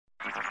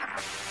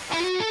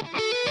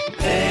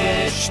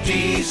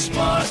HT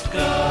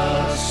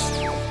Smartcast.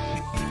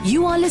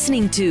 You are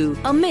listening to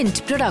a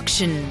Mint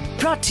production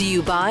brought to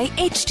you by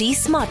HT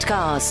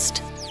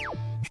Smartcast.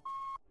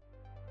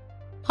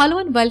 Hello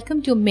and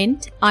welcome to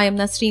Mint. I am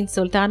Nasreen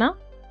Sultana.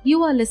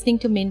 You are listening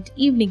to Mint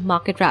Evening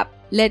Market Wrap.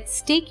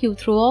 Let's take you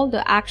through all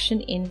the action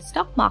in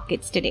stock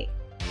markets today.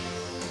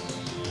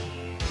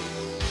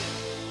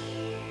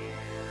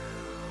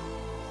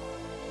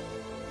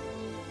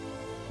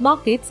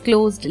 Markets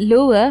closed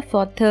lower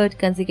for third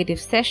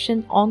consecutive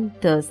session on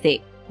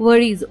Thursday.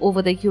 Worries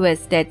over the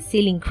US debt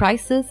ceiling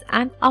crisis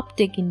and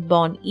uptick in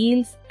bond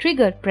yields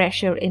triggered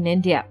pressure in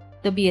India.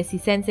 The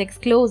BSE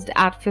Sensex closed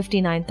at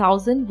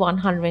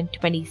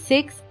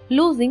 59,126,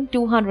 losing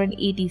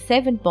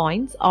 287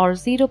 points or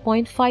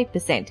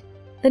 0.5%.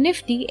 The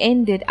Nifty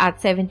ended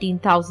at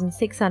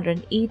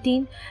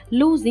 17,618,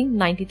 losing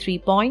 93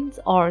 points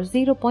or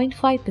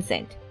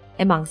 0.5%.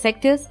 Among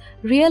sectors,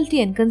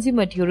 realty and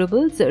consumer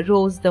durables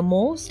rose the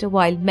most,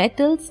 while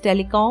metals,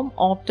 telecom,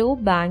 auto,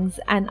 banks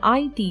and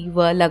IT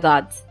were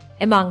laggards.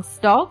 Among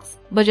stocks,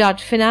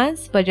 Bajaj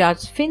Finance,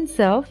 Bajaj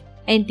Finserv,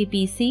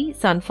 NTPC,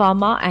 Sun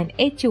Pharma and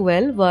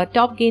HUL were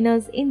top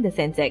gainers in the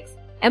Sensex.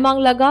 Among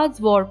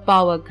laggards were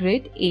Power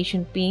Grid,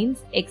 Asian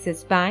Paints,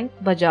 Axis Bank,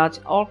 Bajaj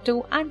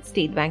Auto and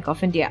State Bank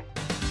of India.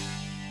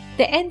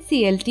 The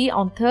NCLT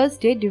on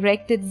Thursday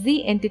directed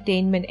Zee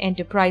Entertainment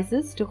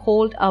Enterprises to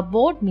hold a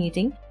board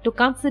meeting to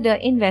consider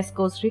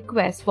Invesco's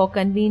request for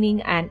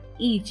convening an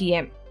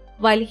EGM.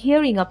 While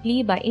hearing a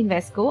plea by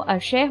Invesco, a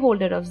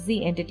shareholder of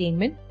Zee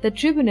Entertainment, the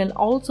tribunal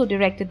also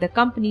directed the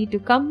company to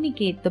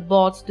communicate the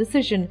board's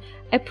decision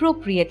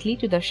appropriately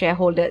to the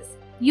shareholders.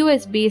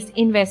 US-based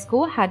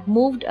Invesco had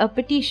moved a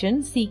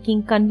petition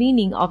seeking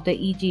convening of the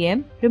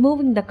EGM,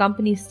 removing the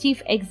company's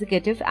chief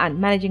executive and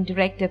managing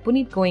director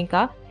Puneet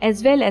Goenka,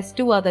 as well as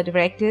 2 other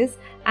directors,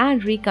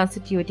 and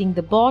reconstituting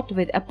the board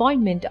with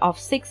appointment of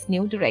 6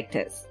 new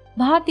directors.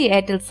 Bharti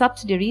Airtel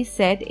subsidiary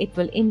said it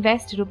will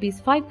invest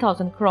Rs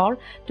 5,000 crore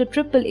to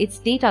triple its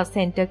data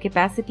center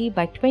capacity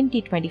by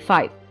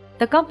 2025.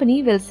 The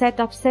company will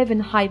set up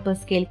 7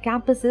 hyperscale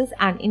campuses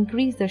and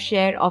increase the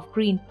share of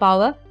green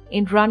power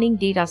in running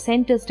data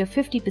centers to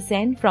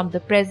 50% from the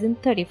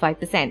present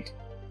 35%.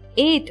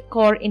 8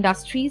 core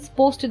industries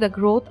posted a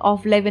growth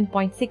of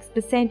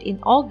 11.6% in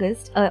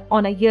August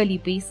on a yearly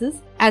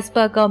basis, as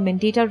per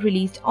government data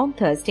released on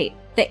Thursday.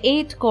 The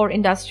 8 core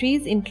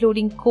industries,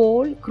 including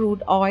coal,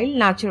 crude oil,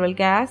 natural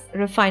gas,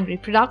 refinery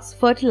products,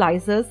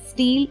 fertilizers,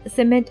 steel,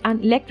 cement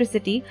and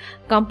electricity,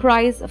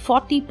 comprise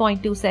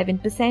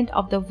 40.27%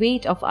 of the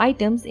weight of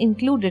items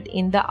included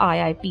in the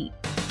IIP.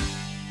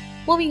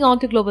 Moving on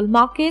to global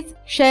markets,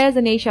 shares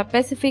in Asia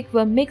Pacific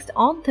were mixed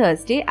on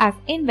Thursday as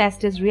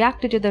investors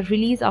reacted to the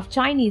release of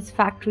Chinese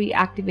factory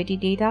activity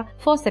data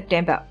for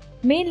September.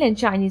 Mainland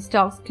Chinese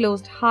stocks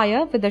closed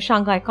higher, with the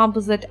Shanghai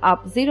Composite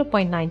up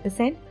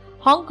 0.9%.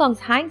 Hong Kong's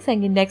Hang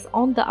Seng Index,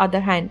 on the other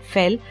hand,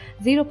 fell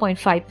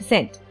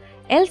 0.5%.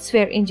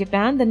 Elsewhere in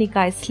Japan, the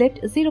Nikkei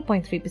slipped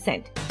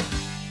 0.3%.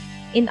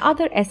 In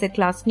other asset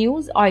class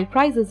news, oil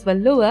prices were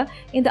lower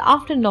in the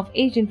afternoon of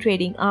Asian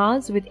trading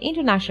hours, with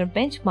international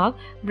benchmark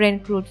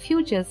Brent crude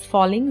futures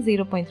falling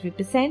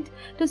 0.3%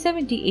 to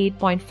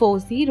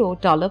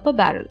 $78.40 per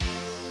barrel.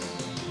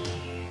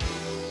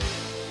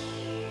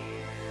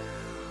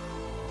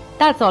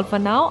 That's all for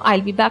now.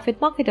 I'll be back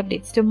with market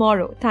updates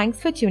tomorrow.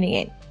 Thanks for tuning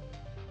in.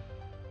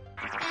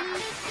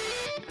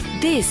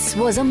 This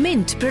was a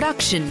Mint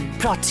production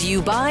brought to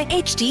you by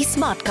HT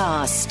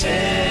Smartcast.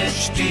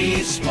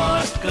 HT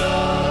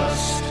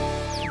Smartcast.